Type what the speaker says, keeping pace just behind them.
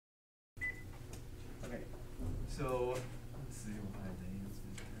So let's see.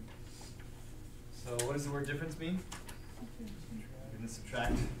 So what does the word difference mean? We're going to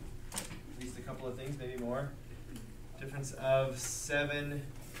subtract at least a couple of things, maybe more. Difference of 7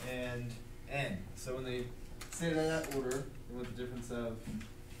 and n. So when they say it in that order, they want the difference of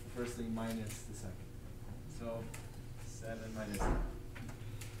the first thing minus the second. So 7 minus n.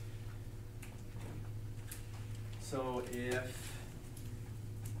 So if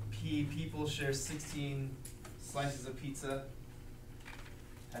P people share 16 slices of pizza,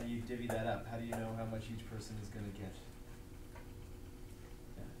 how do you divvy that up? How do you know how much each person is going to get?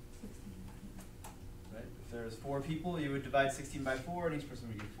 Yeah. Right? If there was 4 people, you would divide 16 by 4, and each person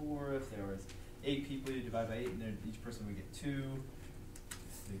would get 4. If there was 8 people, you divide by 8, and each person would get 2.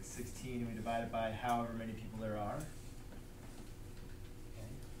 Take 16, and we divide it by however many people there are. Okay.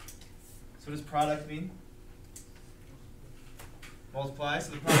 So what does product mean? Multiply,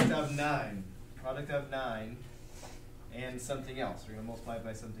 so the product of 9. Product of 9 and something else. We're going to multiply it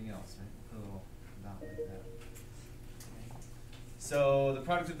by something else, right? Put a little dot like that. Okay. So the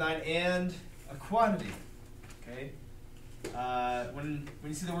product of 9 and a quantity. Okay. When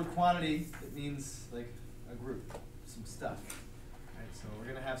you see the word quantity, it means like a group, some stuff. Right? So we're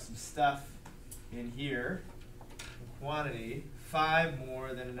going to have some stuff in here. The quantity 5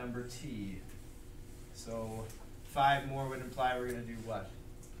 more than a number t. So 5 more would imply we're going to do what?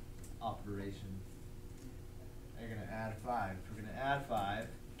 Operation. You're going to add 5. We're going to add 5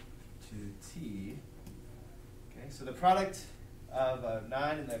 to t. Okay, so the product of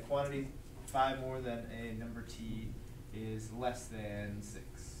 9 and the quantity 5 more than a number t is less than 6.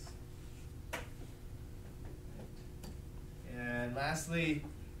 And lastly,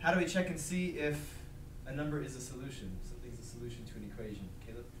 how do we check and see if a number is a solution? Something's a solution to an equation.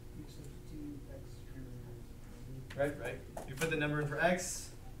 Caleb? You substitute x Right. You put the number in for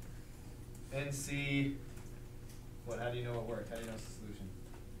x and see what? How do you know it worked? How do you know it's a solution?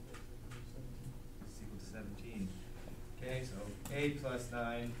 It's equal to 17. Okay, so 8 plus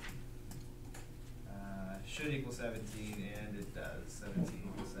 9 should equal 17, and it does. 17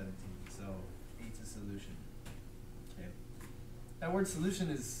 equals 17. So 8's a solution. Okay. That word solution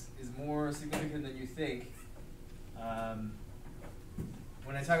is more significant than you think.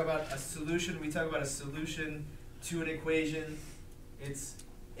 When I talk about a solution, we talk about a solution to an equation. It's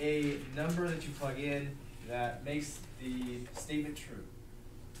a number that you plug in that makes the statement true.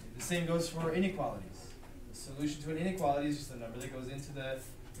 The same goes for inequalities. The solution to an inequality is just a number that goes into the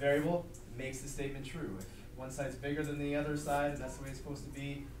variable, makes the statement true. If one side's bigger than the other side, and that's the way it's supposed to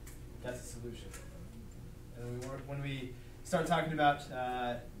be, that's a solution. And when we start talking about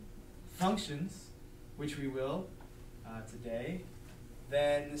functions, which we will today,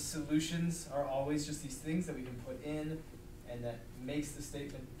 then solutions are always just these things that we can put in and that makes the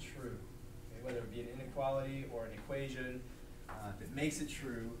statement true. Okay, whether it be an inequality or an equation, if it makes it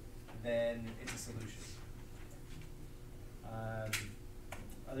true, then it's a solution.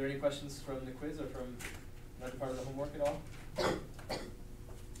 Are there any questions from the quiz or from another part of the homework at all?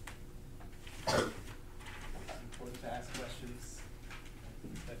 It's important to ask questions.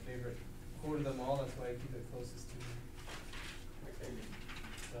 It's my favorite quote of them all, that's why I keep it closest to me.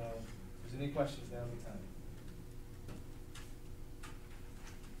 So, if there's any questions, now's the time.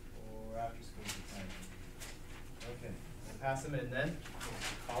 Or after school's the time. Okay, we'll pass them in then.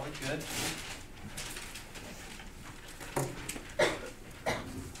 Call it good.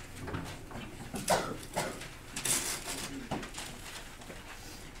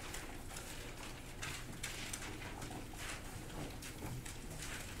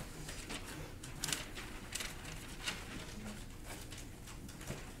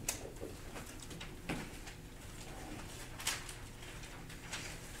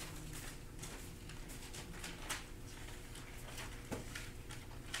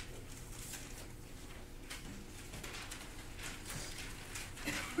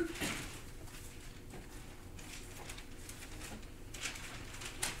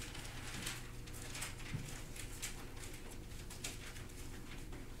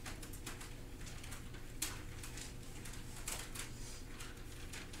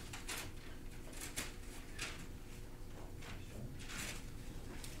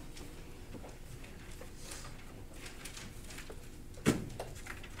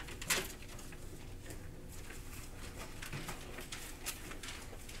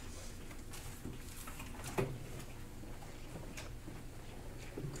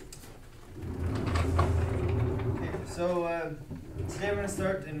 So today we're going to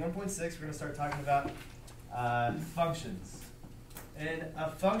start in 1.6, we're going to start talking about functions. And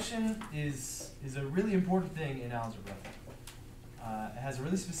a function is a really important thing in algebra. It has a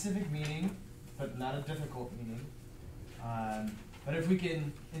really specific meaning, but not a difficult meaning. But if we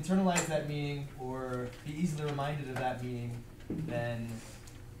can internalize that meaning or be easily reminded of that meaning, then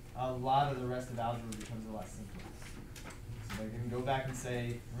a lot of the rest of algebra becomes a lot simpler. So I can go back and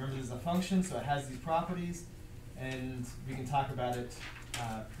say, remember this is a function, so it has these properties, and we can talk about it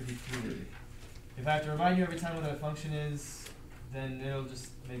pretty clearly. If I have to remind you every time what a function is, then it'll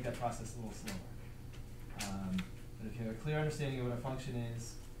just make that process a little slower. But if you have a clear understanding of what a function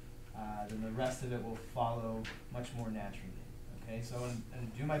is, then the rest of it will follow much more naturally. Okay, so I'm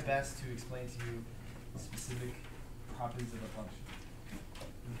going to do my best to explain to you the specific properties of a function.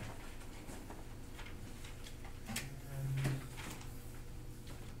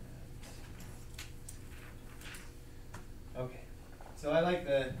 Okay, so I like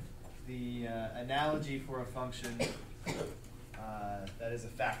the analogy for a function that is a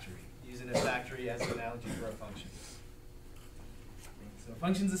factory. Using a factory as an analogy for a function. So a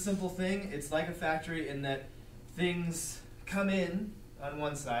function's a simple thing. It's like a factory in that things come in on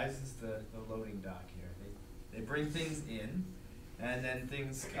one side. This is the loading dock here. They bring things in, and then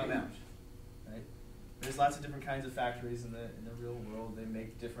things come out. Right? There's lots of different kinds of factories in the real world. They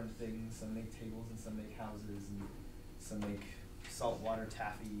make different things. Some make tables, and some make houses, and some make saltwater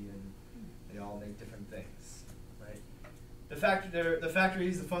taffy, and they all make different things. Right? The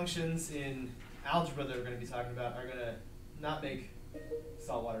factories, the functions in algebra that we're going to be talking about are going to not make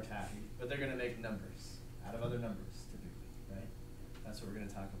saltwater taffy, but they're going to make numbers out of other numbers, typically, right? That's what we're going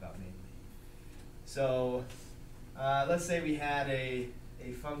to talk about mainly. So let's say we had a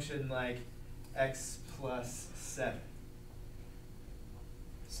function like x plus 7.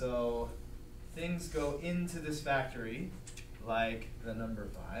 So things go into this factory like the number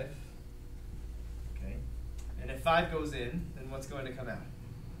 5. Okay. And if 5 goes in, then what's going to come out?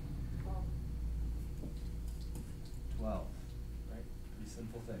 12. Right? Pretty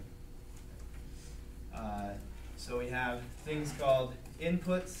simple thing. So we have things called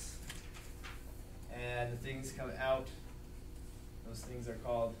inputs, and things come out. Those things are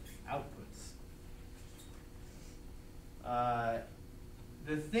called outputs.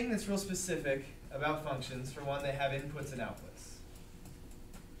 The thing that's real specific about functions, for one, they have inputs and outputs.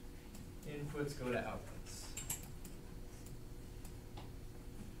 Inputs go to outputs.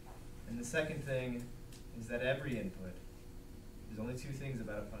 And the second thing is that every input, there's only two things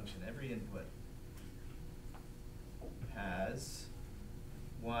about a function. Every input has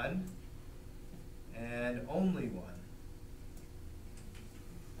one and only one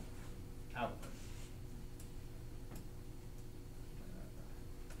output.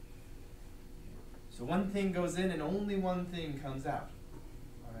 So one thing goes in and only one thing comes out.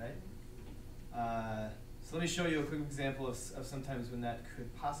 All right? So let me show you a quick example of sometimes when that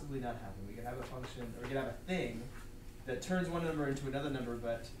could possibly not happen. We could have a function, or we could have a thing that turns one number into another number,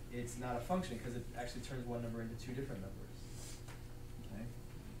 but it's not a function because it actually turns one number into two different numbers. Okay?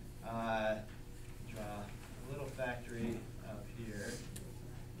 Draw a little factory up here.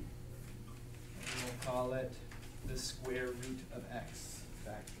 And we'll call it the square root of x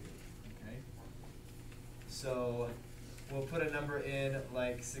factory. Okay? So we'll put a number in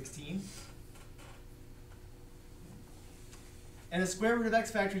like 16. And the square root of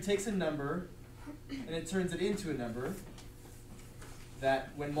x factory takes a number and it turns it into a number that,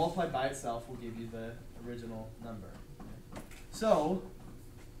 when multiplied by itself, will give you the original number. So,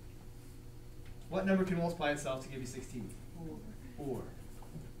 what number can multiply itself to give you 16? 4.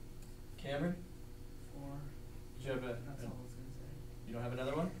 Cameron? 4. Did you have That's all I was going to say. You don't have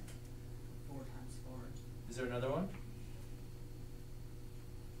another one? 4 times 4. Is there another one?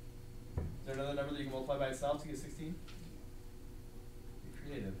 Is there another number that you can multiply by itself to get 16? Be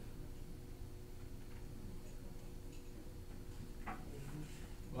creative.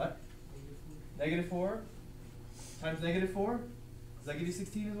 What? Negative 4 times negative 4? Does that give you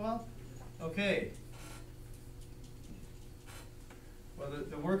 16 as well? Okay. Well,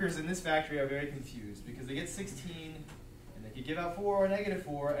 the workers in this factory are very confused because they get 16 and they could give out 4 or negative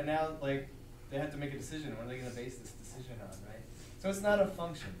 4, and now they have to make a decision. What are they going to base this decision on, right? So it's not a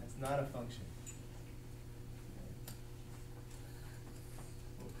function. It's not a function.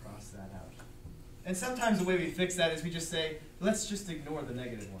 We'll cross that out. And sometimes the way we fix that is we just say, let's just ignore the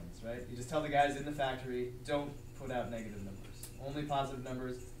negative ones, right? You just tell the guys in the factory, don't put out negative numbers. Only positive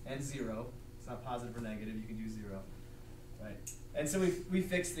numbers and 0. It's not positive or negative, you can do 0, right? And so we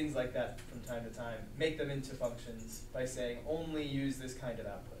fix things like that from time to time, make them into functions by saying only use this kind of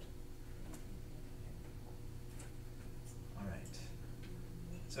output. All right.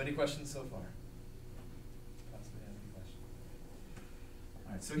 So any questions so far? Possibly have any questions?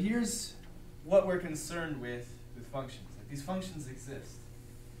 All right, so here's what we're concerned with functions. Like, these functions exist.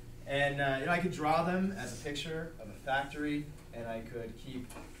 And I could draw them as a picture of a factory, and I could keep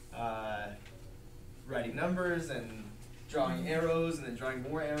writing numbers and drawing arrows, and then drawing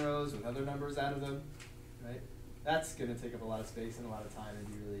more arrows with other numbers out of them. Right? That's going to take up a lot of space and a lot of time and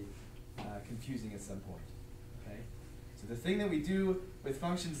be really confusing at some point. Okay? So the thing that we do with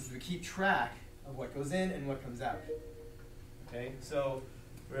functions is we keep track of what goes in and what comes out. Okay? So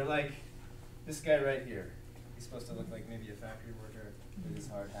we're like this guy right here. He's supposed to look like maybe a factory worker with his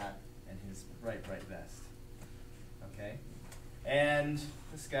hard hat and his bright vest. Okay? And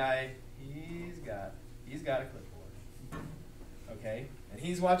this guy, he's got a clipboard. Okay? And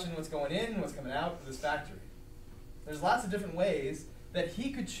he's watching what's going in and what's coming out of this factory. There's lots of different ways that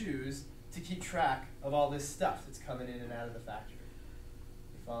he could choose to keep track of all this stuff that's coming in and out of the factory.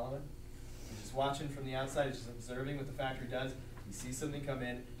 You following? He's just watching from the outside, he's just observing what the factory does. He sees something come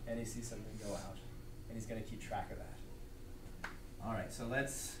in and he sees something go out. And he's going to keep track of that. All right, so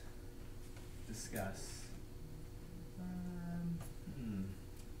let's discuss.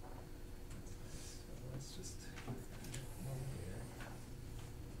 So let's just over here.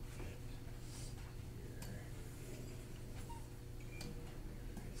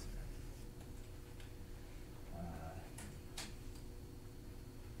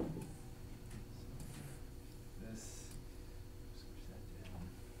 This, switch that down.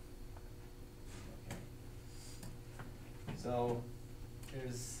 Okay. So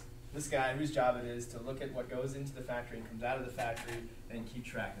there's this guy whose job it is to look at what goes into the factory and comes out of the factory and keep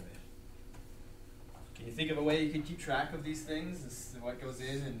track of it. Can you think of a way you could keep track of these things, this, what goes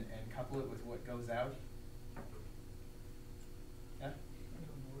in, and couple it with what goes out? Yeah?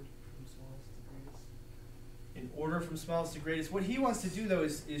 In order from smallest to greatest. What he wants to do, though,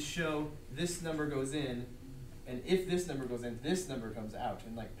 is show this number goes in, and if this number goes in, this number comes out,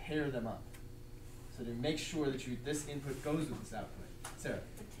 and like pair them up. So to make sure that this input goes with this output. Sarah?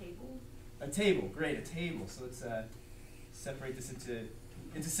 A table? A table, great, a table. So let's separate this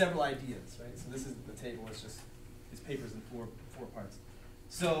into several ideas, right? So this is the table, it's papers in four parts.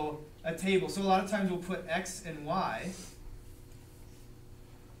 So a table, so a lot of times we'll put X and Y,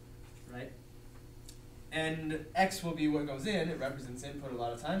 right? And X will be what goes in, it represents input a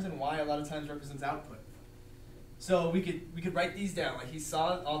lot of times, and Y a lot of times represents output. So we could write these down, like he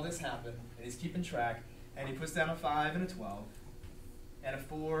saw all this happen, and he's keeping track, and he puts down a 5 and a 12, and a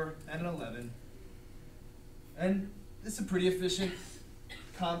 4 and an 11. And this is a pretty efficient,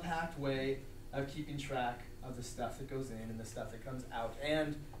 compact way of keeping track of the stuff that goes in and the stuff that comes out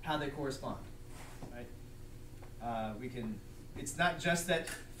and how they correspond, right? It's not just that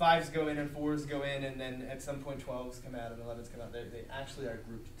 5s go in and 4s go in and then at some point 12s come out and 11s come out. They actually are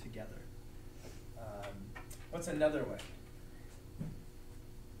grouped together. What's another way?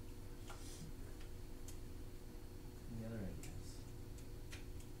 Any other ideas?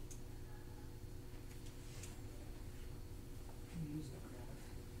 Use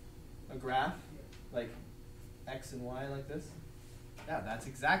a graph. A graph? Like X and Y like this? Yeah, that's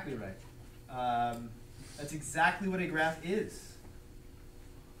exactly right. That's exactly what a graph is.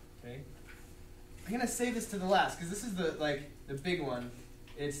 Okay? I'm going to save this to the last because this is the big one.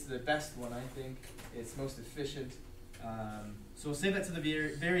 It's the best one, I think. It's most efficient. So we'll save that to the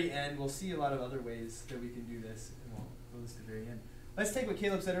very end. We'll see a lot of other ways that we can do this, and we'll go this to the very end. Let's take what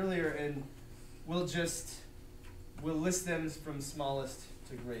Caleb said earlier, and we'll list them from smallest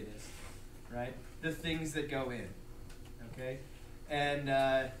to greatest, right? The things that go in, okay? And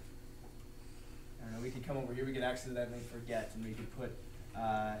I don't know, we could come over here, we could accidentally forget, and we could put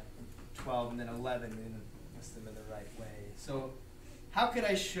 12 and then 11 and list them in the right way. So how could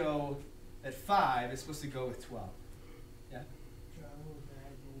I show that 5 is supposed to go with 12? Yeah?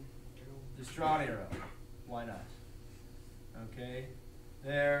 Just draw an arrow. Why not? Okay.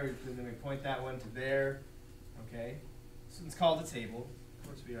 There, and then we point that one to there. Okay. So it's called a table. Of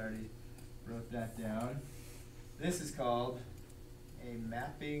course, we already wrote that down. This is called a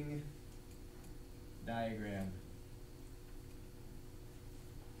mapping diagram.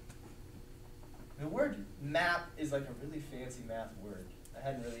 The word map is like a really fancy math word. I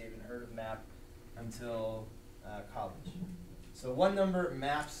hadn't really even heard of map until college. So one number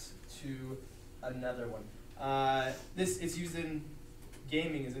maps to another one. This is used in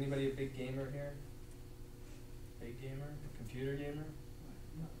gaming. Is anybody a big gamer here? Big gamer? Computer gamer?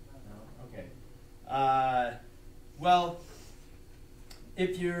 No? Okay. Well,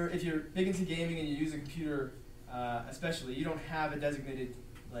 if you're big into gaming and you use a computer, especially, you don't have a designated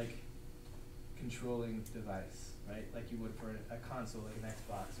controlling device, right? Like you would for a console, like an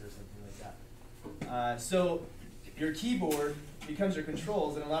Xbox or something like that. So your keyboard becomes your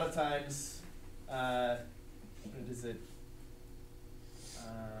controls, and a lot of times, what is it?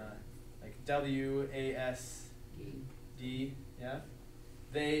 WASD, D. yeah?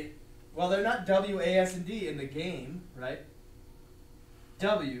 They're not WAS and D in the game, right?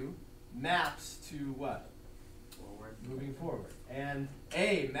 W maps to what? Forward. Moving forward. And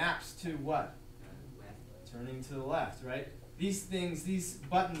A maps to what? Left. Turning to the left, right? These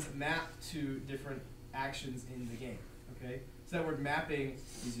buttons map to different actions in the game, okay? So that word mapping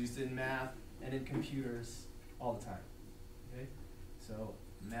is used in math and in computers all the time, okay? So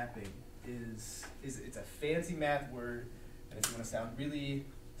mapping is it's a fancy math word, and if you want to sound really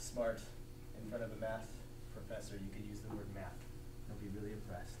smart in front of a math professor, you could use the word map. They'll be really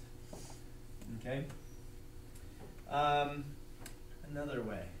impressed, okay? Another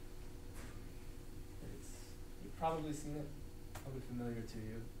way. You've probably seen it, probably familiar to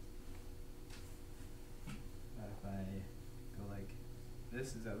you. If I go like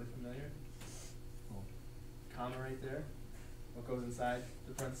this, does that look familiar? Cool. Comma right there. What goes inside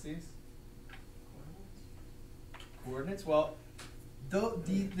the parentheses? Coordinates. Well,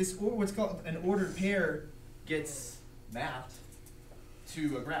 what's called an ordered pair gets mapped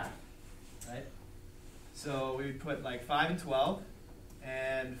to a graph, right? So we would put like 5 and 12,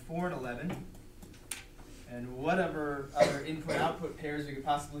 and 4 and 11, and whatever other input-output pairs we could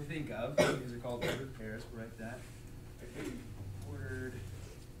possibly think of. These are called ordered pairs. We'll write that. Ordered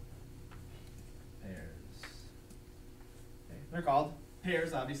pairs. Okay. They're called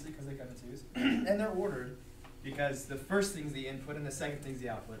pairs, obviously, because they come in twos, and they're ordered because the first thing's the input and the second thing's the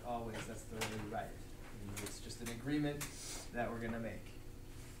output. Always, that's the way we write it. And it's just an agreement that we're going to make.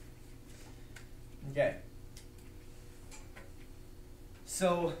 Okay.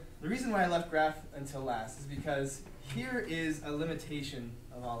 So the reason why I left graph until last is because here is a limitation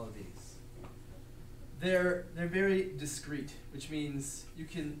of all of these. They're very discrete, which means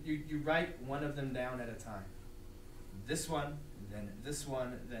you write one of them down at a time. This one, then this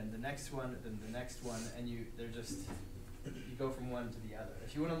one, then the next one, then the next one, and you go from one to the other.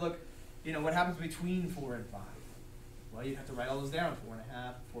 If you want to look, what happens between 4 and 5? Well, you'd have to write all those down.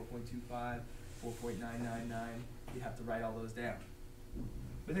 4.5, 4.25, 4.999. You'd have to write all those down.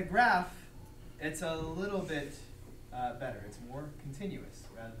 With a graph, it's a little bit better. It's more continuous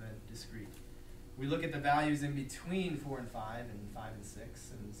rather than discrete. We look at the values in between 4 and 5, and 5 and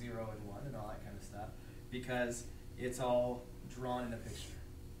 6, and 0 and 1, and all that kind of stuff, because it's all drawn in a picture,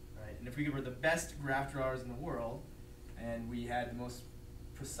 right? And if we were the best graph drawers in the world, and we had the most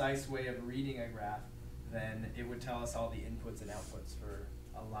precise way of reading a graph, then it would tell us all the inputs and outputs for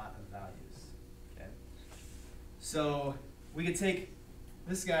a lot of values, okay? So we could take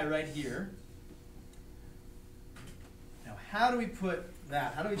this guy right here. Now, how do we put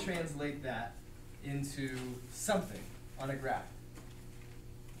that, how do we translate that into something on a graph?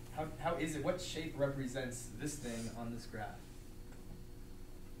 How is it, what shape represents this thing on this graph?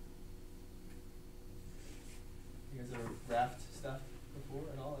 You guys ever graphed stuff before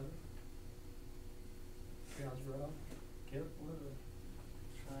at all, ever? Algebra at all? Caleb? What,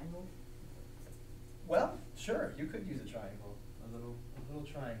 a triangle? Well, sure, you could use a triangle, a little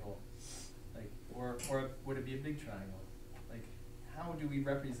triangle, or would it be a big triangle? Like, how do we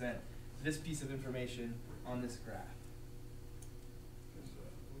represent this piece of information on this graph?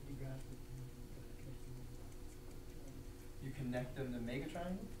 You connect them to make a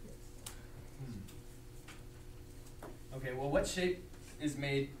triangle? Yes. Okay, well, what shape is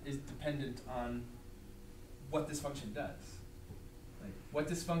dependent on what this function does. Like, what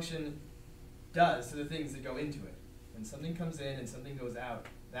this function does to the things that go into it. When something comes in and something goes out,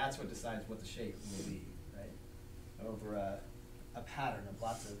 that's what decides what the shape will be, right? Over a pattern of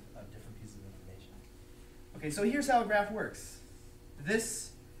lots of different pieces of information. Okay, so here's how a graph works.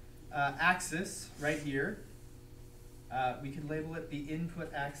 This axis right here, we can label it the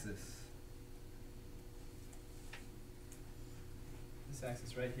input axis. This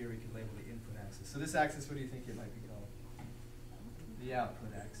axis right here, we can label the input axis. So this axis, what do you think it might be called? The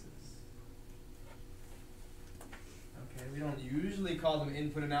output axis. Okay, we don't usually call them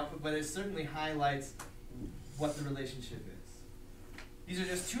input and output, but it certainly highlights what the relationship is. These are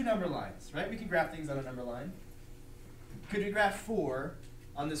just two number lines, right? We can graph things on a number line. Could we graph 4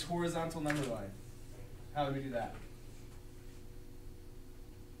 on this horizontal number line? How would we do that?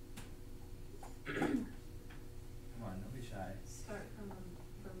 Come on, don't be shy. Start from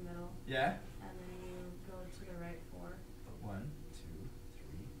the middle, Yeah? and then you go to the right 4. 1, 2,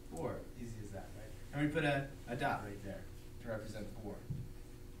 3, 4. Easy as that, right? And we put a dot right there to represent 4.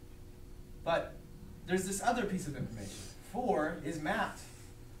 But there's this other piece of information. 4 is mapped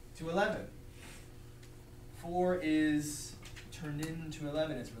to 11. 4 is turned into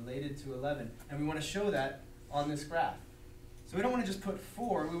 11. It's related to 11. And we want to show that on this graph. So we don't want to just put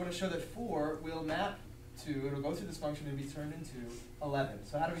 4. We want to show that 4 will map to, it'll go through this function and be turned into 11.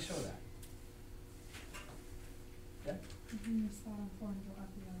 So how do we show that? Yeah? You start on 4 and go up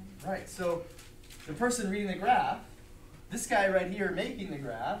 11. Right, so the person reading the graph, this guy right here making the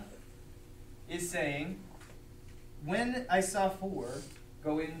graph, is saying, when I saw 4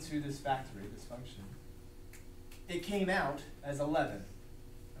 go into this factory, this function, it came out as 11.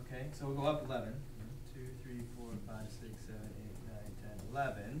 Okay, so we'll go up 11. 1, 2, 3, 4, 5, 6, 7, 8, 9, 10,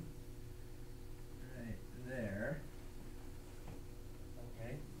 11. Right there.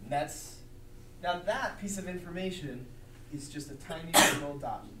 Okay, and that's, now that piece of information is just a tiny little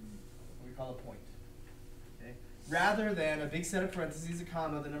dot, what we call a point. Okay, rather than a big set of parentheses, a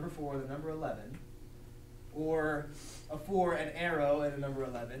comma, the number 4, the number 11, or a 4, an arrow, and a number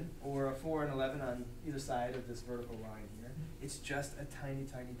 11, or a 4 and 11 on either side of this vertical line here. It's just a tiny,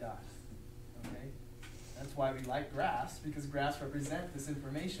 tiny dot. Okay? That's why we like graphs, because graphs represent this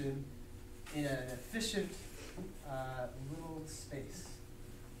information in an efficient little space,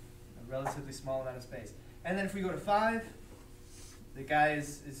 a relatively small amount of space. And then if we go to 5, the guy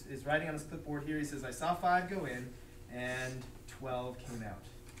is writing on his clipboard here. He says, I saw 5 go in, and 12 came out.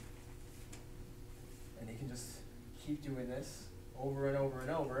 And he can just keep doing this over and over and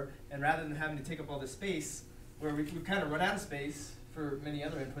over. And rather than having to take up all this space, where we've kind of run out of space for many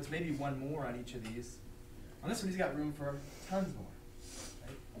other inputs, maybe one more on each of these. On this one, he's got room for tons more.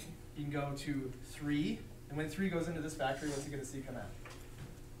 Right? You can go to 3, and when 3 goes into this factory, what's he going to see come out?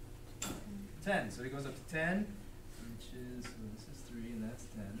 10. So he goes up to 10, which is, so this is 3, and that's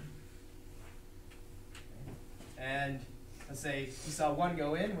 10. Okay. And let's say he saw 1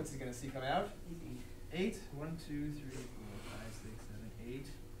 go in, what's he going to see come out? 8. 1, 2, 3, 4, 5, 6, 7, 8.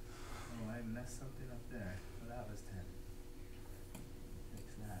 Oh, I messed something up there. Oh, that was 10. Fix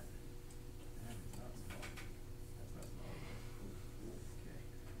that. That is not small. That's not small. Okay.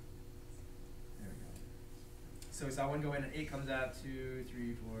 There we go. So we saw 1 go in and 8 comes out. 2,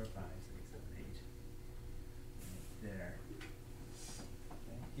 3, 4, 5, 6, 7, 8. Right there.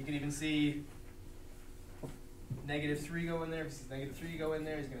 Okay. You can even see negative 3 go in there. If he sees negative 3 go in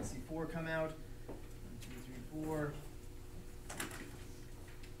there, he's going to see 4 come out. 1, 2, 3, 4.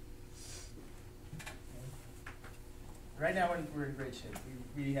 Right now we're in great shape.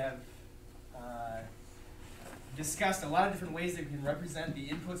 We have discussed a lot of different ways that we can represent the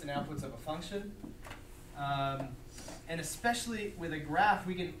inputs and outputs of a function. And especially with a graph,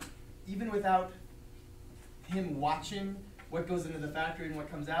 we can, even without him watching what goes into the factory and what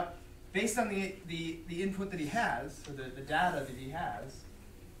comes out, based on the input that he has, or the data that he has,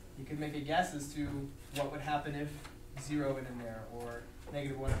 you can make a guess as to what would happen if 0 went in there, or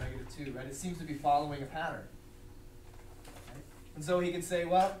 -1 or -2, right? It seems to be following a pattern. Right? And so he can say,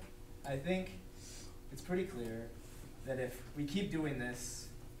 well, I think it's pretty clear that if we keep doing this,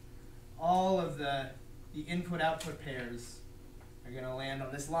 all of the input-output pairs are going to land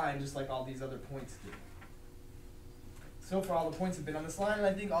on this line just like all these other points do. So far, all the points have been on this line, and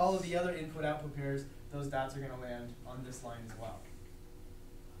I think all of the other input-output pairs, those dots are going to land on this line as well.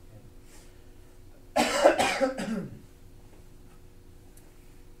 Okay.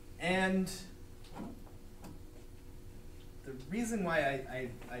 And the reason why I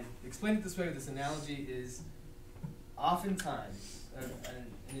explain it this way with this analogy is oftentimes,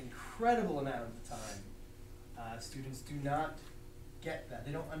 an incredible amount of the time, students do not get that.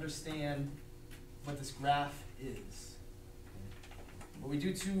 They don't understand what this graph is. What we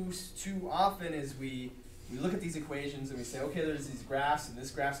do too often is we look at these equations and we say, okay, there's these graphs, and this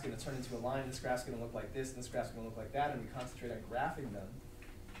graph's going to turn into a line, this graph's going to look like this, and this graph's going to look like that, and we concentrate on graphing them.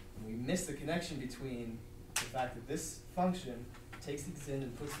 And we miss the connection between the fact that this function takes these in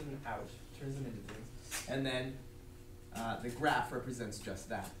and puts them out, turns them into things, and then the graph represents just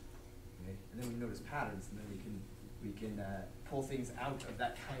that. Okay? And then we notice patterns, and then we can pull things out of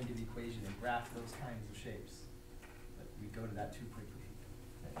that kind of equation and graph those kinds of shapes. But we go to that too quickly.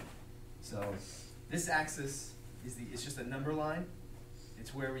 Okay? So this axis is just a number line.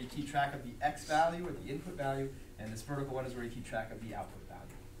 It's where we keep track of the x value or the input value, and this vertical one is where you keep track of the output value.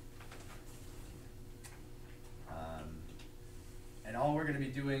 And all we're going to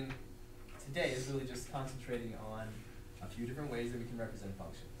be doing today is really just concentrating on a few different ways that we can represent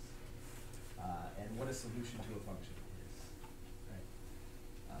functions and what a solution to a function is. Right.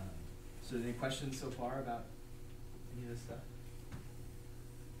 So any questions so far about any of this stuff?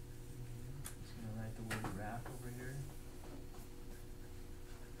 I'm just going to write the word graph over here.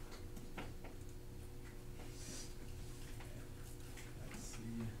 Let's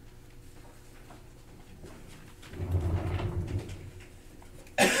see.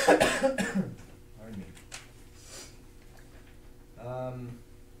 Pardon me.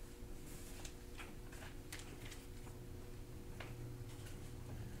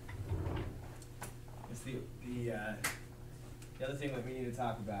 thing that we need to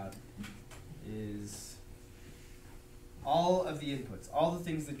talk about is all of the inputs, all the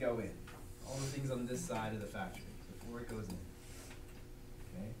things that go in, all the things on this side of the factory before it goes in.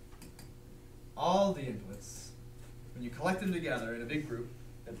 Okay? All the inputs, when you collect them together in a big group,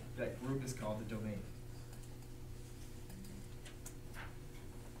 that group is called the domain.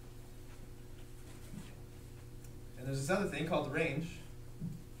 And there's this other thing called the range.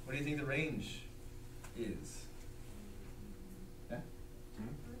 What do you think the range is? Yeah?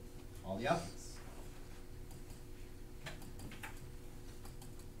 All the outputs.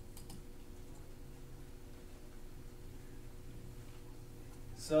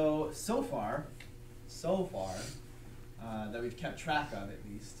 So far, that we've kept track of at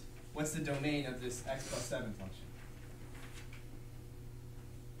least, what's the domain of this x plus 7 function?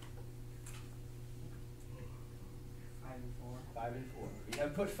 5 and 4. 5 and 4. We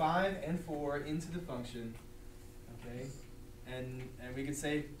have put 5 and 4 into the function, okay? And we could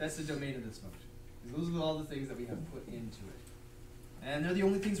say that's the domain of this function. Those are all the things that we have put into it. And they're the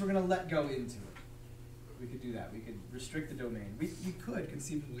only things we're going to let go into it. We could do that. We could restrict the domain. You could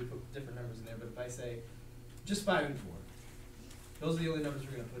conceivably put different numbers in there, but if I say just 5 and 4, those are the only numbers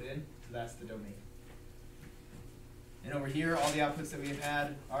we're going to put in, so that's the domain. And over here, all the outputs that we have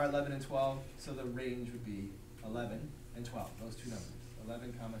had are 11 and 12, so the range would be 11 and 12, those two numbers,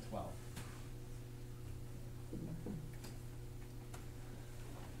 11 comma 12.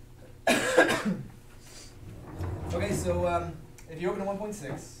 Okay, so if you open to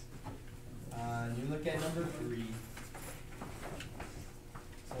 1.6, you look at number 3.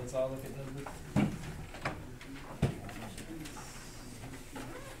 So let's all look at number 3.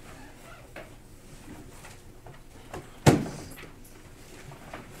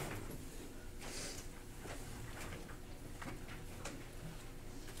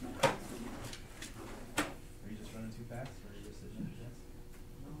 Are you just running too fast, or are you just sitting there?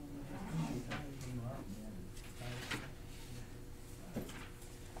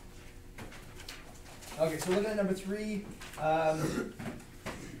 Okay, so looking at number 3,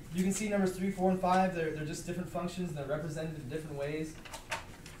 you can see numbers 3, 4, and 5. They're just different functions. They're represented in different ways.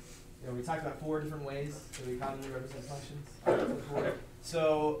 You know, we talked about 4 different ways that we commonly represent functions.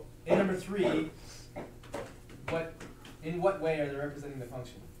 So in number 3, in what way are they representing the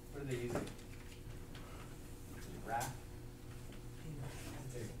function? What are they using? Graph.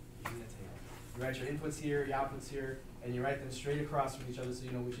 It's a table. Using a table. You write your inputs here, your outputs here, and you write them straight across from each other so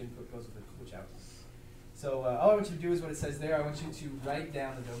you know which input goes with which output. So all I want you to do is what it says there. I want you to write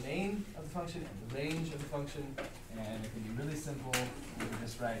down the domain of the function and the range of the function, and it can be really simple. You can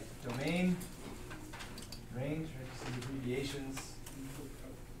just write domain, range, right, some abbreviations,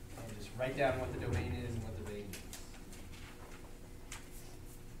 and just write down what the domain is and what the range is.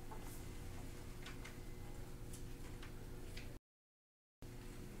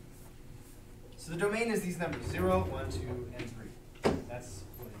 So the domain is these numbers, 0, 1, 2, and 3. That's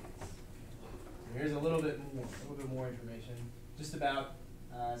what it is. So here's a little bit more information, just about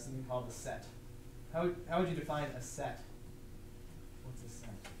something called a set. How would you define a set? What's a set?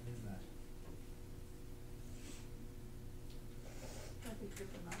 What is that? That'd be group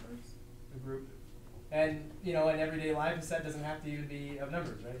of numbers. A group. And in everyday life, a set doesn't have to even be of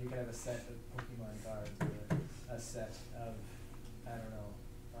numbers, right? You can have a set of Pokemon cards, or a set of, I don't know.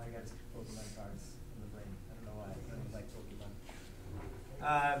 I got Pokemon cards in the brain. I don't know why. I don't like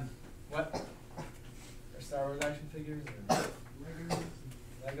Pokemon. What? Or Star Wars action figures? Or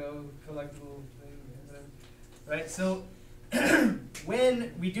Lego collectible thing? Whatever. Right? So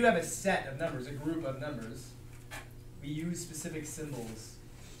when we do have a set of numbers, a group of numbers, we use specific symbols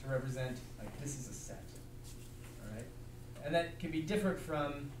to represent, like, this is a set. All right? And that can be different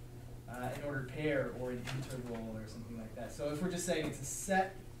from an ordered pair or an integral or something like that. So if we're just saying it's a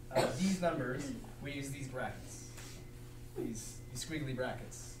set of these numbers, we use these brackets, these squiggly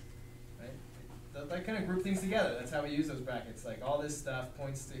brackets, right? That kind of group things together. That's how we use those brackets. Like all this stuff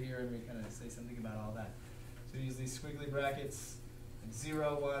points to here, and we kind of say something about all that. So we use these squiggly brackets, and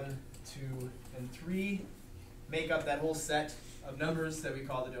 0, 1, 2, and 3 make up that whole set of numbers that we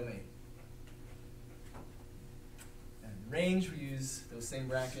call the domain. And range, we use those same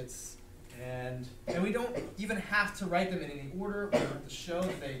brackets. And we don't even have to write them in any order. We don't have to show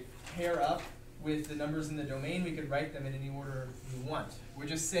that they pair up with the numbers in the domain. We could write them in any order we want. We're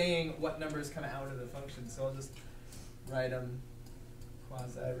just saying what numbers come out of the function. So I'll just write them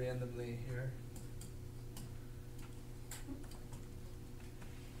quasi-randomly here.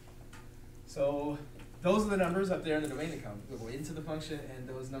 So those are the numbers up there in the domain that go into the function, and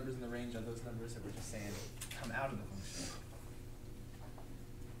those numbers in the range are those numbers that we're just saying come out of the function.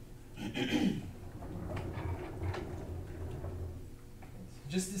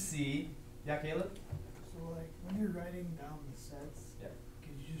 just to see, yeah, Caleb? So like when you're writing down the sets, Yeah.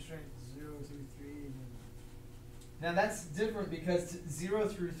 could you just write 0 through 3 and then Now that's different because 0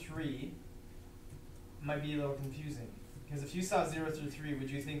 through 3 might be a little confusing. Because if you saw 0 through 3, would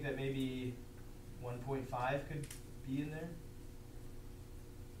you think that maybe 1.5 could be in there?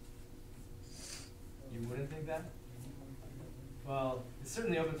 You wouldn't think that? Well, it's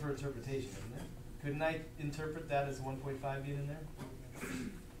certainly open for interpretation, isn't it? Couldn't I interpret that as 1.5 being in there?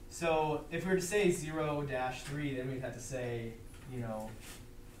 So if we were to say 0-3, then we'd have to say, you know,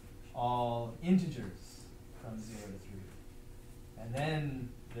 all integers from 0 to 3. And then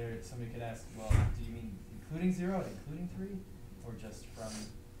somebody could ask, well, do you mean including 0 and including 3? Or just from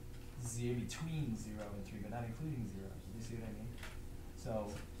between 0 and 3, but not including 0? You see what I mean?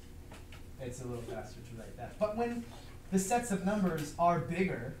 So it's a little faster to write that. But when the sets of numbers are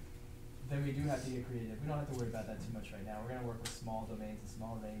bigger, then we do have to get creative. We don't have to worry about that too much right now. We're going to work with small domains and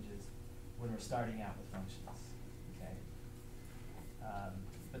small ranges when we're starting out with functions. Okay.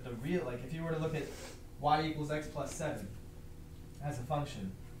 But the real, like if you were to look at y equals x plus 7 as a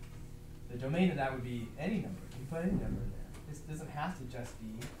function, the domain of that would be any number. You put any number in there. This doesn't have to just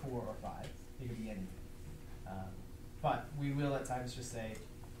be 4 or 5. It could be anything. But we will at times just say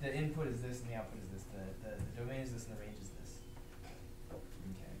the input is this and the output is this. The domain is this and the range is this.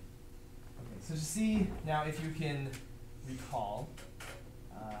 Okay. Okay. So to see now if you can recall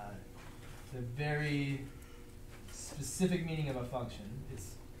the very specific meaning of a function,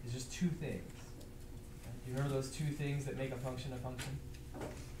 it's just two things. Okay. You remember those two things that make a function a function?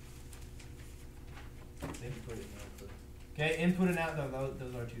 Input and output. Okay, input and output,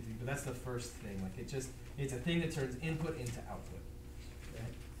 those are two things, but that's the first thing. Like it's a thing that turns input into output. Okay?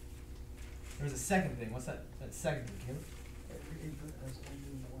 There's a second thing. What's that second thing, Caleb? every input has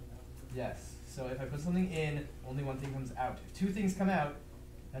only one output? Yes. So if I put something in, only one thing comes out. If two things come out,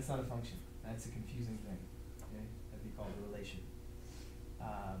 that's not a function. That's a confusing thing. Okay? That'd be called a relation.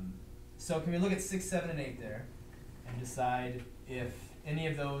 So can we look at 6, 7, and 8 there and decide if any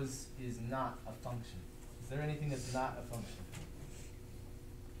of those is not a function? Is there anything that's not a function?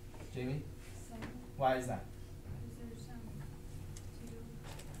 Jamie? 7. Why is that? Because there's two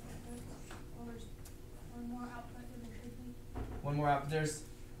outputs, or there's one more output than there should be. One more output.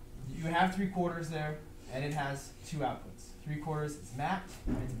 You have 3/4 there, and it has 2 outputs. 3/4, it's mapped.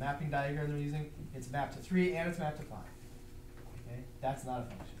 It's a mapping diagram they're using. It's mapped to 3 and it's mapped to 5. Okay, that's not a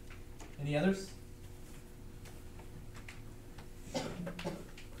function. Any others?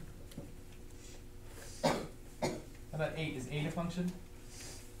 How about 8? Is 8 a function?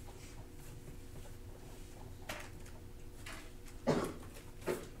 If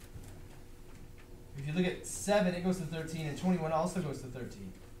you look at 7, it goes to 13, and 21 also goes to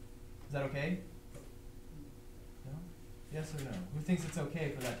 13. Is that okay? No? Yes or no? Who thinks it's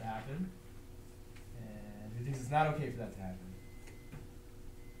okay for that to happen? And who thinks it's not okay for that to happen?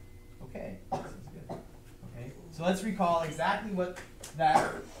 Okay, sounds good. Okay, so let's recall exactly what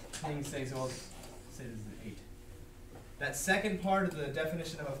that thing says. So I'll say this is an 8. That second part of the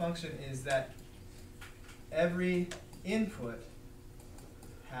definition of a function is that every input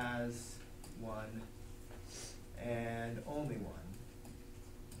has one and only one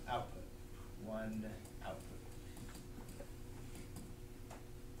output. One output.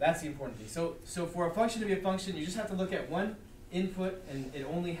 That's the important thing. So for a function to be a function, you just have to look at one input and it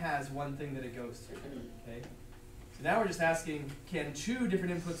only has one thing that it goes to. Okay? So now we're just asking, can 2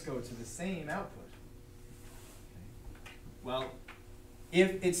 different inputs go to the same output? Okay. Well,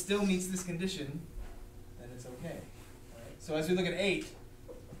 if it still meets this condition, then it's okay. All right? So as we look at 8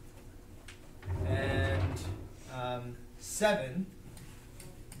 and 7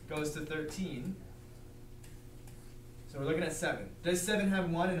 goes to 13. So we're looking at 7. Does 7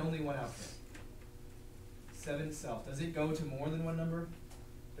 have one and only one output? 7 itself. Does it go to more than one number?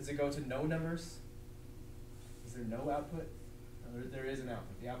 Does it go to no numbers? Is there no output? No, there is an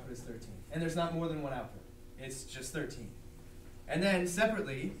output. The output is 13. And there's not more than one output. It's just 13. And then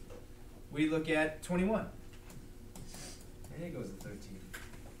separately, we look at 21. And it goes to 13.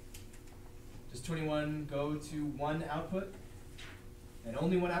 Does 21 go to one output? And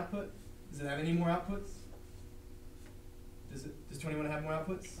only one output? Does it have any more outputs? Does 21 have more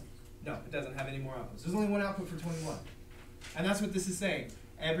outputs? No, it doesn't have any more outputs. There's only one output for 21. And that's what this is saying.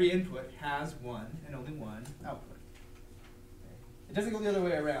 Every input has one and only one output. Okay. It doesn't go the other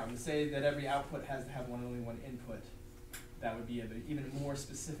way around. To say that every output has to have one and only one input, that would be an even more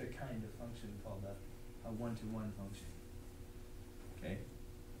specific kind of function called a one-to-one function. Okay.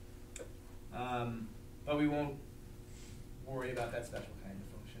 But we won't worry about that special kind of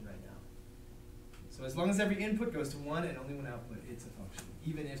function right now. So as long as every input goes to one and only one output, it's a function,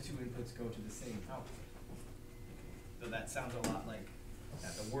 even if two inputs go to the same output. So that sounds a lot like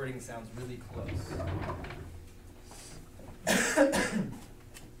that. The wording sounds really close.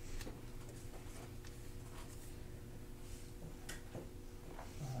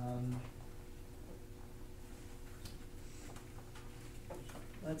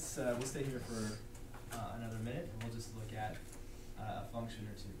 We'll stay here for another minute, and we'll just look at a function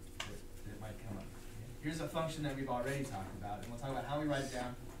or two that might come up. Here's a function that we've already talked about, and we'll talk about how we write it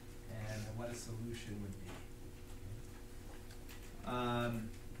down and what a solution would be.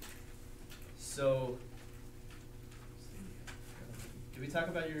 So, did we talk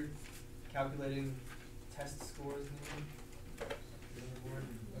about your calculating test scores?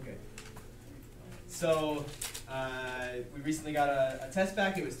 Okay. So, we recently got a test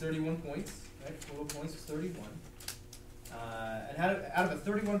back. It was 31 points, right? Total points was 31. And out of a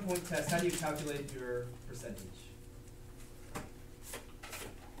 31-point test, how do you calculate your percentage?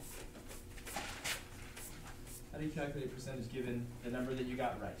 How do you calculate percentage given the number that you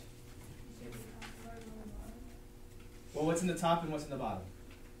got right? Well, what's in the top and what's in the bottom?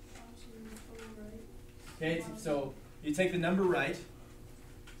 Okay, so you take the number right,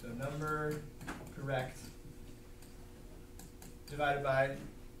 so number correct, divided by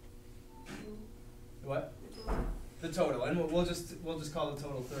what? The total, and we'll just call the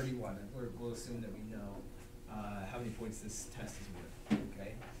total 31, and we'll assume that we know how many points this test is worth.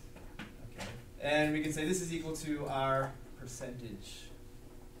 Okay. Okay. And we can say this is equal to our percentage.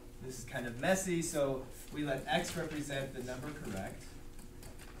 This is kind of messy, so we let x represent the number correct,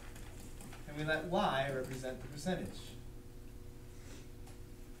 and we let y represent the percentage.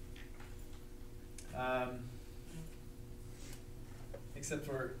 Except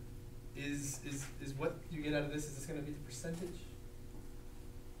for, is what you get out of this, is this going to be the percentage?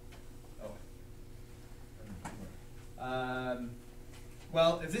 Oh.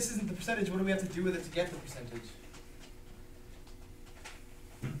 Well, if this isn't the percentage, what do we have to do with it to get the percentage?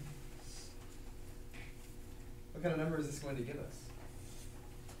 What kind of number is this going to give us?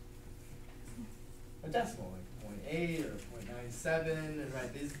 A decimal, like 0.8 or 0.97, and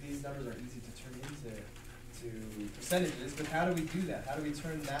right, these numbers are easy to turn into percentages, but how do we do that? How do we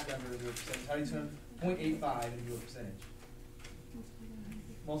turn that number into a percentage? How do you turn 0.85 into a percentage?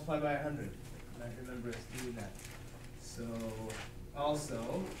 Multiply by 100. I remember us doing that. So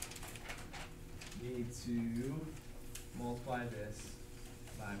also need to multiply this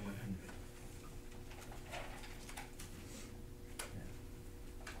by 100.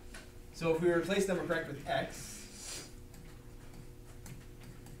 So if we replace number correct with x,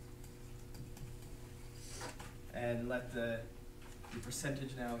 and let the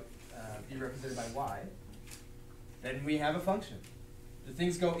percentage now be represented by y, then we have a function. Do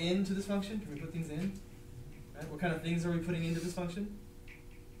things go into this function? Can we put things in? Right? What kind of things are we putting into this function?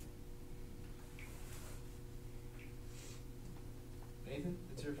 Nathan,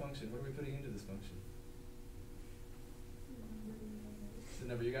 it's your function. What are we putting into this function? The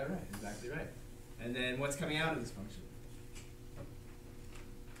number you got right, exactly right. And then what's coming out of this function?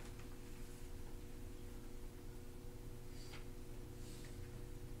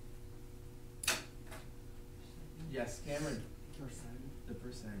 Yes, Cameron? The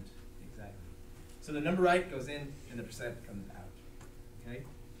percent, exactly. So the number right goes in and the percent comes out, okay?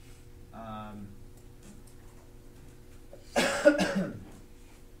 So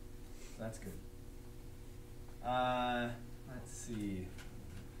that's good. Let's see.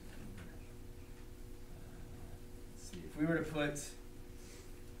 If we were to put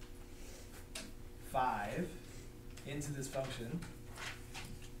 5 into this function,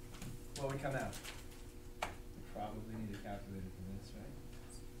 what would come out? Probably need a calculator for this, right?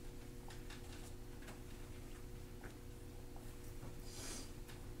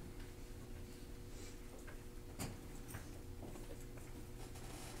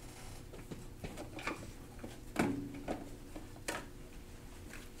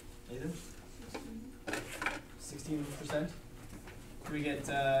 Nathan? 16%? Can we get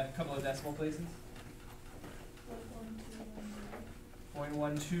a couple of decimal places?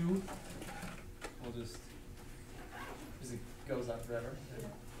 0.12. We'll just, because it goes on forever. Yeah.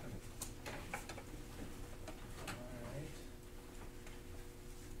 Okay. Alright.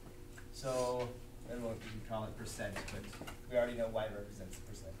 So, then we'll call it percent, but we already know y represents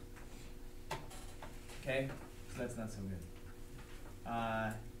percent. Okay, so that's not so good.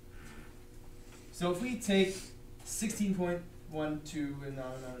 So if we take 16.12 and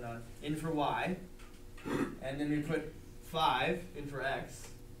on in for y, and then we put 5 in for x,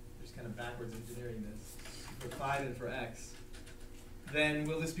 just kind of backwards engineering this, put 5 in for x, then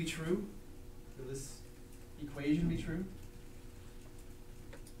will this be true? Will this equation be true?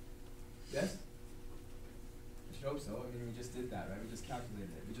 Yes? I should hope so. I mean, we just did that, right? We just calculated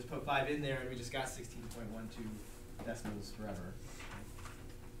it. We just put 5 in there and we just got 16.12 decimals forever.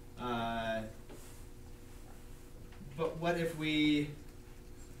 But what if we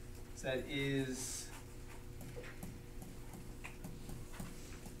said is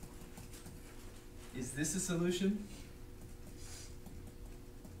this a solution?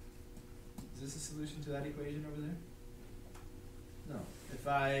 Is this a solution to that equation over there? No. If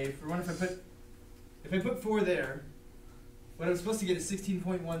I put 4 there, what I'm supposed to get is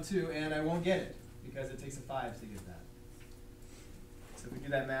 16.12, and I won't get it because it takes a 5 to get that. So if we do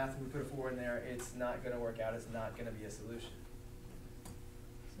that math and we put a 4 in there, it's not going to work out. It's not going to be a solution.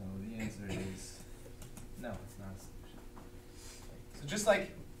 So the answer is no, it's not a solution. So just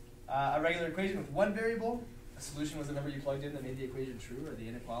like a regular equation with one variable, a solution was the number you plugged in that made the equation true or the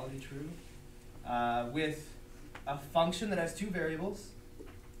inequality true. With a function that has 2 variables,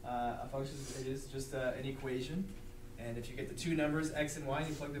 a function is just an equation. And if you get the 2 numbers, x and y, and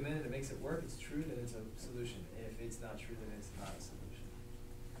you plug them in and it makes it work, it's true, then it's a solution. If it's not true, then it's not a solution.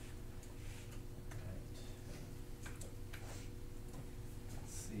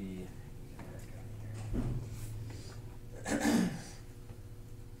 Let's see.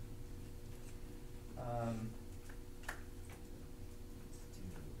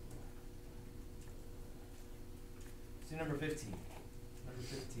 Let's do number 15. Number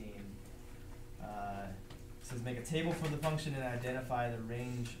 15 says make a table for the function and identify the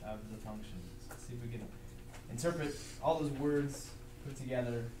range of the functions. Let's see if we can interpret all those words put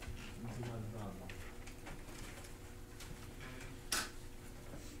together into one problem.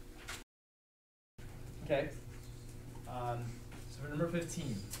 Okay. So for number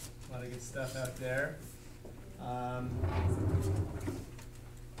 15, a lot of good stuff out there.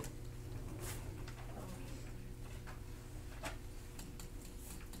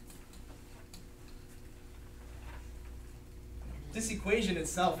 This equation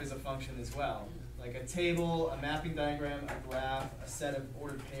itself is a function as well. Like a table, a mapping diagram, a graph, a set of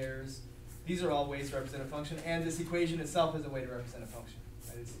ordered pairs. These are all ways to represent a function, and this equation itself is a way to represent a function.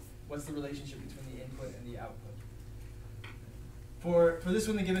 Right? It's what's the relationship between the input and the output. For this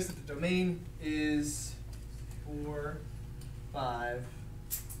one, they give us that the domain is 4, 5,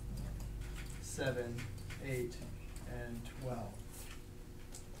 7, 8, and 12.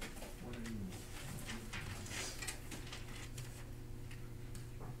 What are you?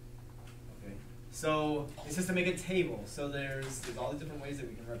 Okay. So it's just to make a table. So there's all the different ways that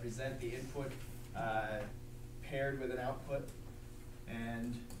we can represent the input paired with an output,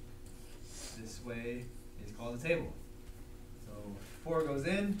 and this way is called a table. So 4 goes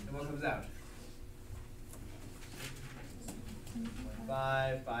in, and what comes out?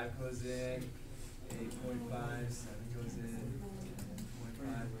 5 goes in, 8.5, 7 goes in,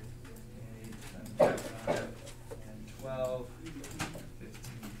 10.5, 8, 7.5, and 12,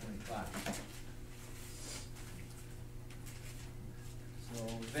 15.5. So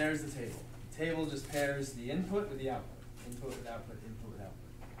there's the table. The table just pairs the input with the output. Input with output, input with output.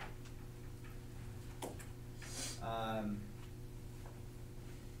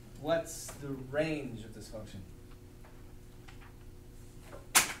 What's the range of this function?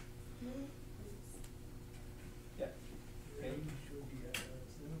 Yeah. Okay. Range would be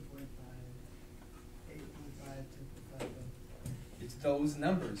 7.5, 8.5, 10.5. It's those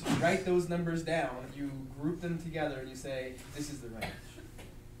numbers. You write those numbers down, you group them together, and you say, this is the range.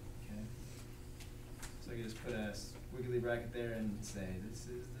 Okay. So you just put a wiggly bracket there and say, this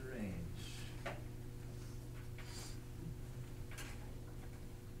is the range.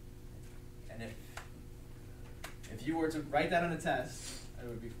 And if you were to write that on a test, it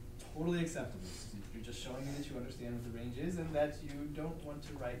would be totally acceptable. You're just showing me that you understand what the range is and that you don't want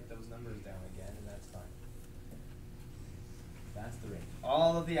to write those numbers down again, and that's fine. That's the range.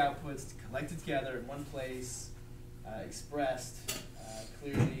 All of the outputs collected together in one place, expressed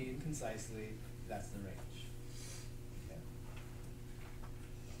clearly and concisely, that's the range.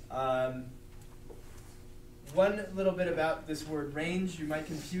 Okay. One little bit about this word range, you might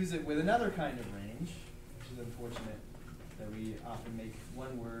confuse it with another kind of range, which is unfortunate, that we often make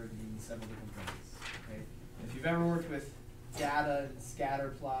one word mean several different things. Okay? If you've ever worked with data and scatter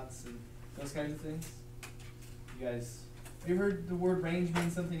plots and those kinds of things, you guys, have you heard the word range mean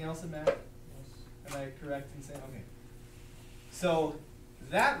something else in math? Yes. Am I correct in saying? Okay. So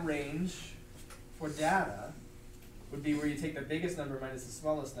that range for data would be where you take the biggest number minus the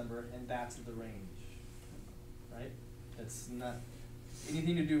smallest number, and that's the range. Right? That's not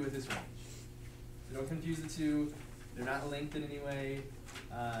anything to do with this range. So don't confuse the two. They're not linked in any way.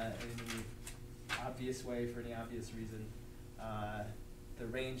 obvious way for any obvious reason. The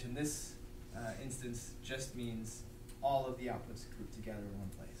range in this instance just means all of the outputs grouped together in one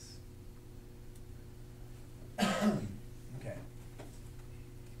place. Okay.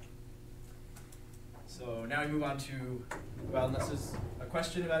 So now we move on to, well, unless there's a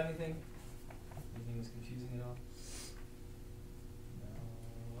question about anything? Anything was confusing at all?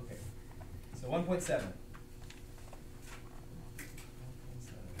 No. Okay. So 1.7.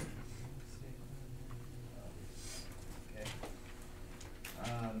 Okay.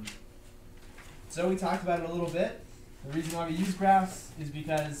 So we talked about it a little bit. The reason why we use graphs is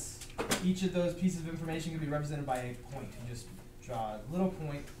because each of those pieces of information can be represented by a point. You just draw a little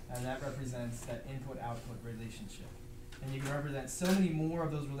point, and that represents that input-output relationship. And you can represent so many more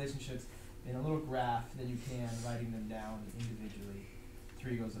of those relationships in a little graph than you can writing them down individually.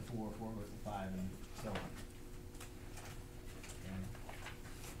 3 goes to 4, 4 goes to 5, and so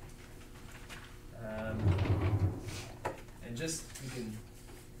on. And just, we can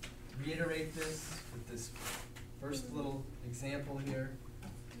reiterate this with this first little example here.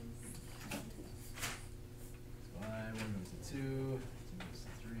 So 1 goes to 2, 2 goes to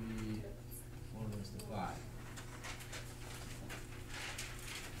 3, 4 goes to 5.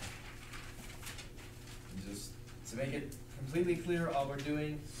 And just to make it completely clear, all we're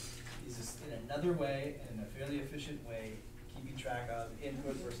doing is just in another way, in a fairly efficient way, keeping track of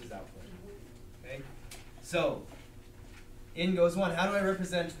input versus output. Okay? So, in goes 1. How do I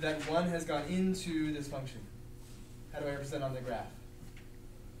represent that 1 has gone into this function? How do I represent on the graph?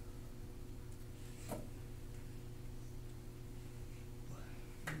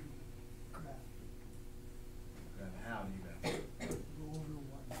 How do you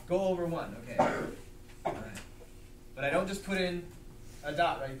graph? Go over 1, okay. All right. But I don't just put in a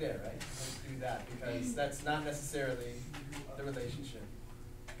dot right there, right? I don't do that because that's not necessarily the relationship.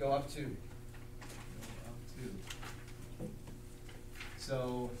 Go up 2. Go up 2.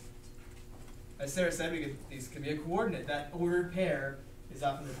 So, as Sarah said, these could be a coordinate. That ordered pair is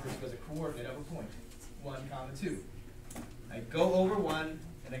often referred to as a coordinate of a point. 1, 2. I go over 1,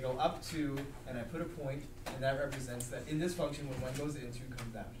 and I go up 2, and I put a point, and that represents that in this function, when 1 goes in, 2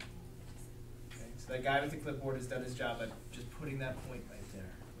 comes out. Okay? So that guy with the clipboard has done his job by just putting that point right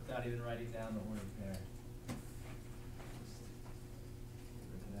there, without even writing down the ordered pair. Just get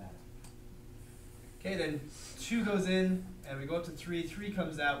rid of that. Okay, then 2 goes in, and we go up to 3. 3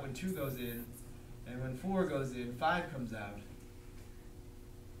 comes out when 2 goes in, and when 4 goes in, 5 comes out.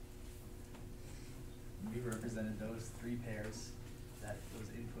 We represented those 3 pairs, those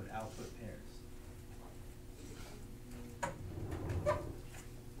input-output pairs.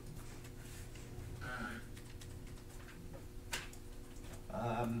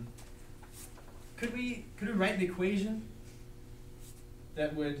 Could we write an equation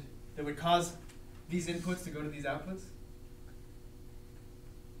that would cause these inputs to go to these outputs?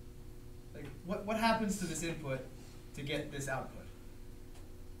 Like what happens to this input to get this output?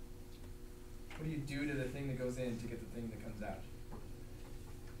 What do you do to the thing that goes in to get the thing that comes out?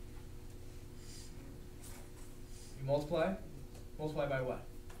 You multiply? Multiply by what?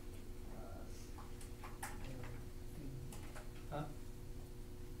 Huh?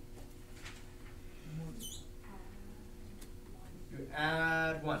 You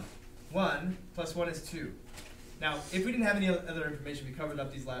add 1. 1 plus 1 is 2. Now, if we didn't have any other information, we covered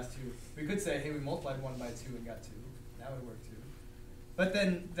up these last 2. We could say, hey, we multiplied 1 by 2 and got 2. That would work too. But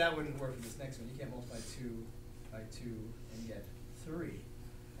then that wouldn't work for this next one. You can't multiply 2 by 2 and get 3.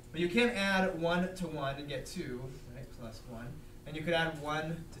 But you can add 1 to 1 and get 2, right, plus 1. And you could add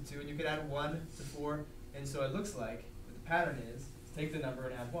 1 to 2, and you could add 1 to 4. And so it looks like what the pattern is take the number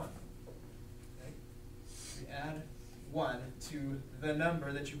and add 1. Okay? We add 1 to the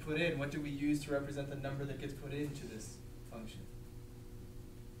number that you put in. What do we use to represent the number that gets put into this function?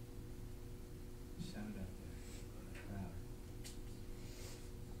 Shout it out there. Crowd.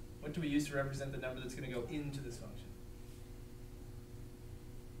 What do we use to represent the number that's going to go into this function?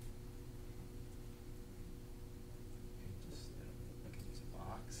 We could use a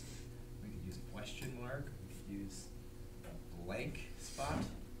box. We could use a question mark. We could use a blank spot,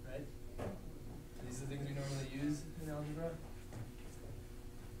 right? These are the things we normally use in algebra.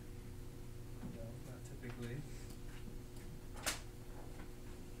 No, not typically.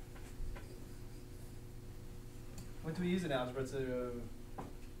 What do we use in algebra to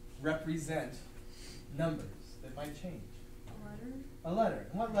represent numbers that might change? A letter? A letter.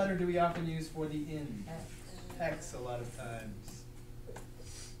 And what letter do we often use for the in? X a lot of times.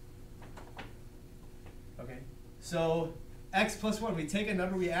 Okay, so x plus 1. We take a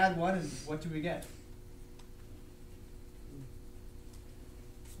number, we add 1, and what do we get?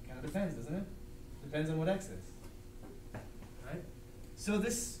 It kind of depends, doesn't it? Depends on what x is. Right? So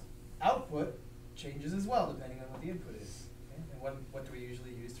this output changes as well depending on what the input is. Okay? And what do we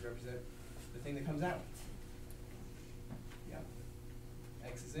usually use to represent the thing that comes out? The output.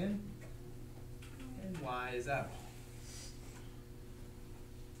 X is in, and y is out.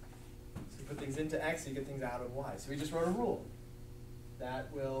 So you put things into x, you get things out of y. So we just wrote a rule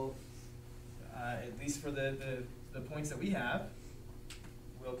that will, at least for the points that we have,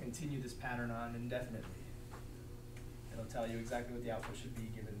 will continue this pattern on indefinitely. It'll tell you exactly what the output should be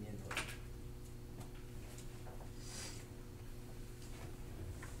given the input.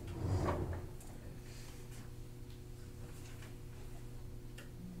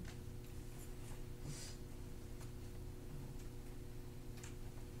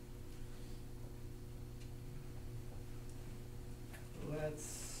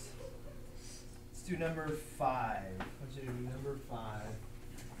 Let's do number 5. I want you to do number 5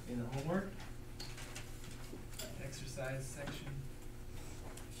 in the homework exercise section.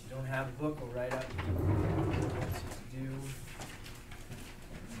 If you don't have a book, we'll write up what to do.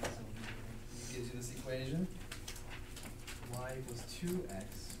 So it gives you this equation: y equals 2x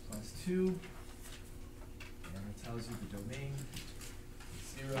plus 2, and it tells you the domain: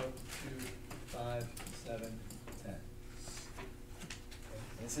 0, 2, 5, 7, 10.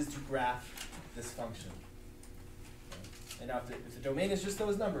 This is to graph this function. And now if the domain is just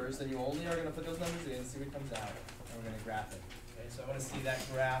those numbers, then you only are going to put those numbers in, see what comes out, and we're going to graph it. Okay, so I want to see that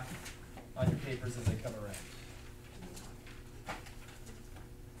graph on your papers as they come around.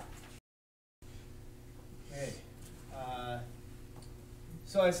 Okay.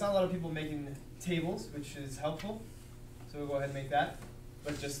 So I saw a lot of people making tables, which is helpful. So we'll go ahead and make that.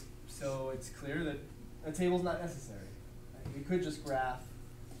 But just so it's clear that a table is not necessary. Right? We could just graph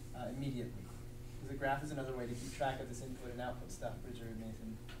immediately. Because a graph is another way to keep track of this input and output stuff. Bridger and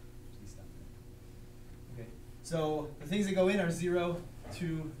Nathan see stuff. Okay. So the things that go in are 0,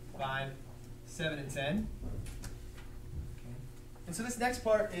 2, 5, 7, and 10. Okay. And so this next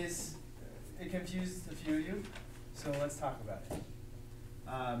part is, it confused a few of you. So let's talk about it.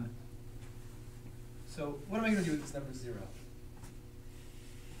 So what am I going to do with this number 0?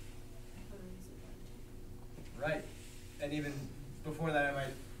 Right. And even before that, I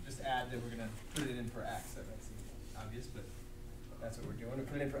might just add that we're going to put it in for x. That might seem obvious, but that's what we're doing. We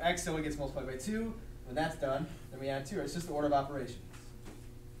put it in for x, so it gets multiplied by 2. When that's done, then we add 2. It's just the order of operations.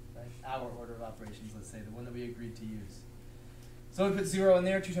 Right? Our order of operations, let's say, the one that we agreed to use. So we put 0 in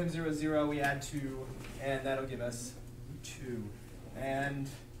there. 2 times 0 is 0. We add 2, and that'll give us 2. And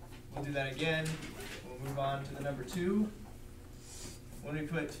we'll do that again. We'll move on to the number 2. When we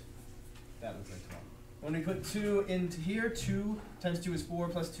put, that looks like 12. When we put 2 into here, 2 times 2 is 4,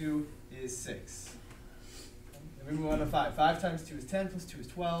 plus 2 is 6. Then we move on to 5. 5 times 2 is 10, plus 2 is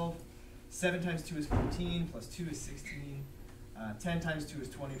 12. 7 times 2 is 14, plus 2 is 16. 10 times 2 is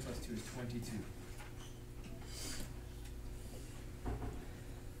 20, plus 2 is 22.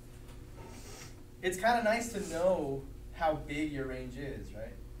 It's kind of nice to know how big your range is,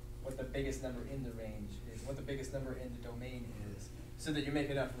 right? What the biggest number in the range is, what the biggest number in the domain is, so that you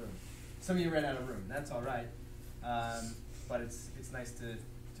make enough room. Some of you ran out of room. That's all right, but it's nice to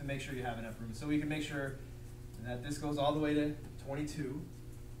make sure you have enough room. So we can make sure that this goes all the way to 22,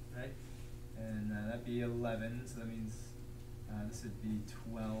 right? And that'd be 11. So that means this would be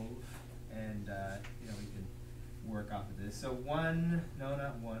 12, and we can work off of this. So 1, no,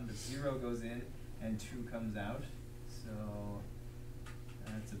 not 1, but 0 goes in, and 2 comes out. So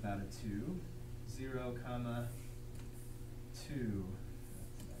that's about a 2. 0, comma 2.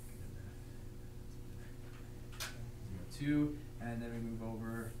 2, and then we move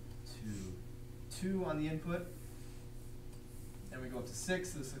over to 2 on the input, and we go up to 6.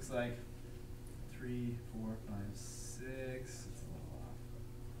 So this looks like 3, 4, 5, 6. It's a little off,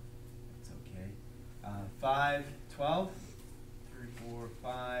 but it's okay. 5, 12. 3, 4,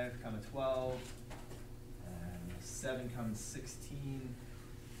 5, comma 12. And 7 comes 16.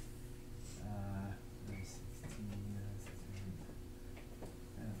 16.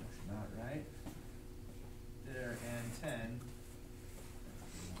 That looks about right. There, and 10,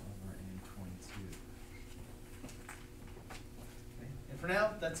 over and 22. Okay. And for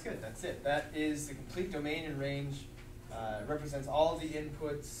now, that's good. That's it. That is the complete domain and range. Represents all the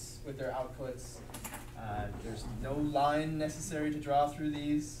inputs with their outputs. There's no line necessary to draw through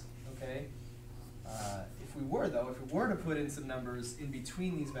these. Okay. If we were to put in some numbers in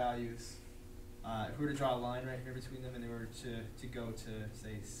between these values, if we were to draw a line right here between them, and they were to go to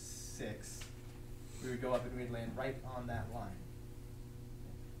say 6. We would go up and we'd land right on that line.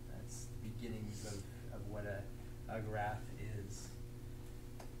 That's the beginnings of what a graph is.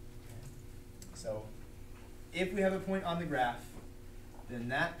 Okay. So if we have a point on the graph, then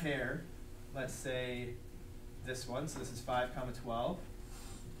that pair, let's say this one, so this is 5 comma 12,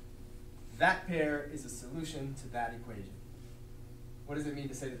 that pair is a solution to that equation. What does it mean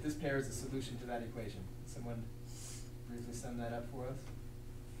to say that this pair is a solution to that equation? Someone briefly sum that up for us?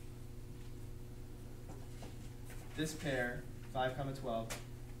 This pair, 5 comma 12,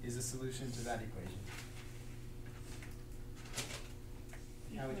 is a solution to that equation.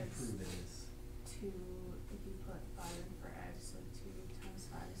 How would you Because prove it is? 2, if you put 5 in for x, so 2 times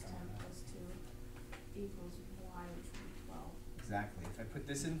 5 is 10 plus 2 equals y, which would be 12. Exactly. If I put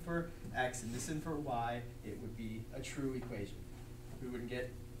this in for x and this in for y, it would be a true equation. We wouldn't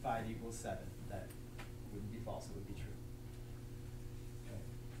get 5 equals 7. That wouldn't be false, it would be true.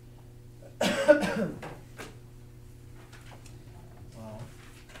 Okay. Well,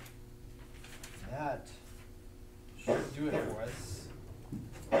 that should do it for us.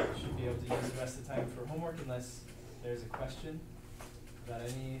 Should be able to use the rest of the time for homework unless there's a question about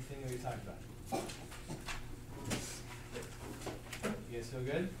anything that we talked about. You guys feel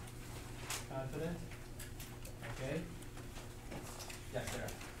good? Confident? Okay? Yes,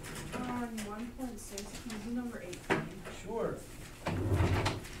 Sarah. On 1.6, can you do number 18? Sure.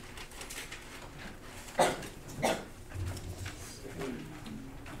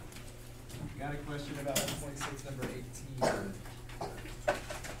 Got a question about 1.6, number 18.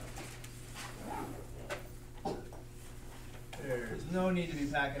 There's no need to be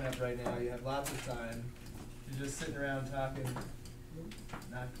packing up right now. You have lots of time. You're just sitting around talking.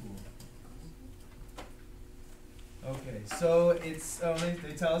 Not cool. Okay, so it's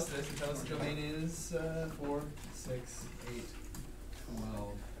they tell us this. They tell us the domain is 4, 6, 8,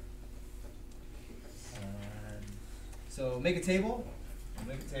 12. So make a table.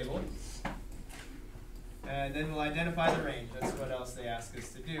 We'll make a table. And then we'll identify the range. That's what else they ask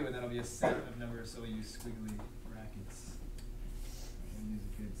us to do. And that'll be a set of numbers, so we'll use squiggly brackets. We'll use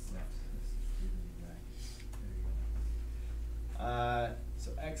a good set. Squiggly brackets. There you go. So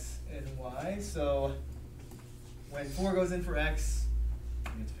x and y. So when 4 goes in for x,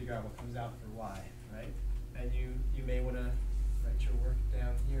 you have to figure out what comes out for y, right? And you may want to write your work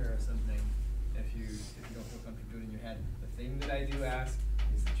down here or something if you don't feel comfortable doing it in your head. The thing that I do ask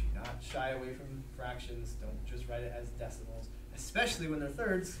is that you not shy away from fractions. Don't just write it as decimals, especially when they're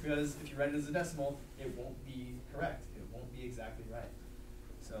thirds, because if you write it as a decimal, it won't be correct. It won't be exactly right.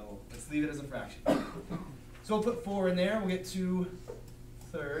 So let's leave it as a fraction. So we'll put 4 in there. We'll get 2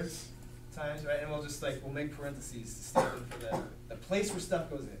 thirds times, right? And we'll just we'll make parentheses to stand in for the place where stuff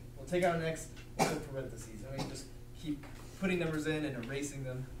goes in. We'll take out an x, we'll put parentheses, and we can just keep putting numbers in and erasing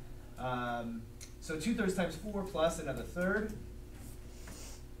them. So 2 thirds times 4 plus another third.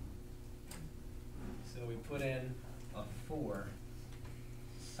 So we put in a 4.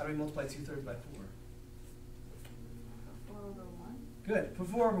 How do we multiply 2 thirds by 4? 4 over 1. Good. Put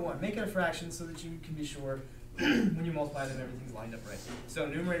 4 over 1. Make it a fraction so that you can be sure when you multiply them, everything's lined up right. So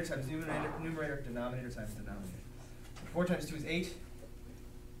numerator times numerator, denominator times denominator. 4 times 2 is 8.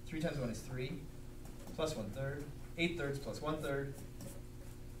 3 times 1 is 3. Plus 1/3. 8 thirds plus 1/3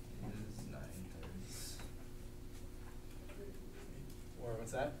 is 9 thirds. Or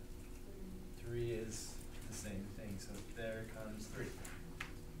what's that? 3 is the same thing. So there comes 3.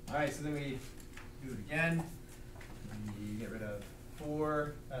 All right. So then we do it again. We get rid of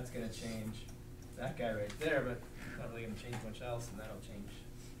 4. That's going to change that guy right there, but it's not really going to change much else, and that'll change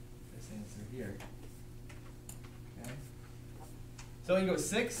this answer here. Okay. So we can go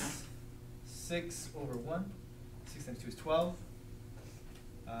 6. 6 over 1. 6 times 2 is 12.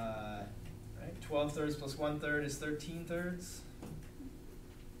 Right? 12 thirds plus 1/3 is 13 thirds.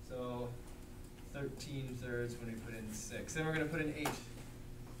 So 13 thirds when we put in 6. Then we're going to put in 8.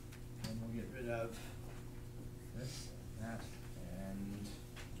 And we'll get rid of this, that, and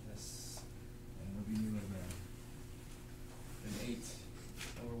this. And we'll be new again. Then 8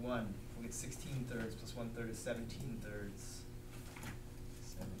 over 1. We'll get 16 thirds plus 1/3 is 17 thirds.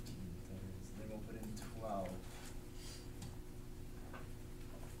 17 thirds. Then we'll put in 12.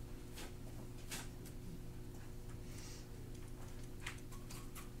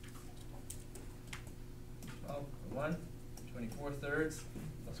 Over 1. 24 thirds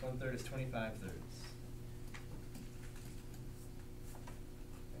plus 1/3 is 25 thirds.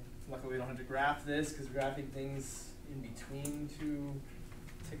 Luckily we don't have to graph this because graphing things in between 2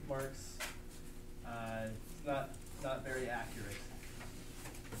 tick marks it's not very accurate.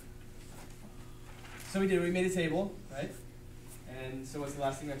 So we made a table, right? And so what's the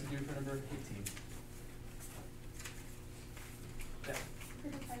last thing we have to do for number 18? Yeah.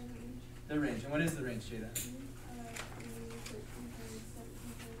 Identify the range. The range. And what is the range, Jada? 13 thirds,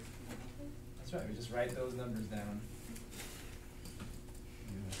 17 thirds, 18 thirds. That's That's right, we just write those numbers down.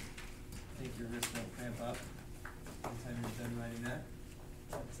 Think your wrist won't cramp up by the time you're done writing that.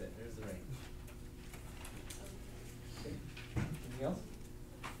 That's it, there's the range. Anything else?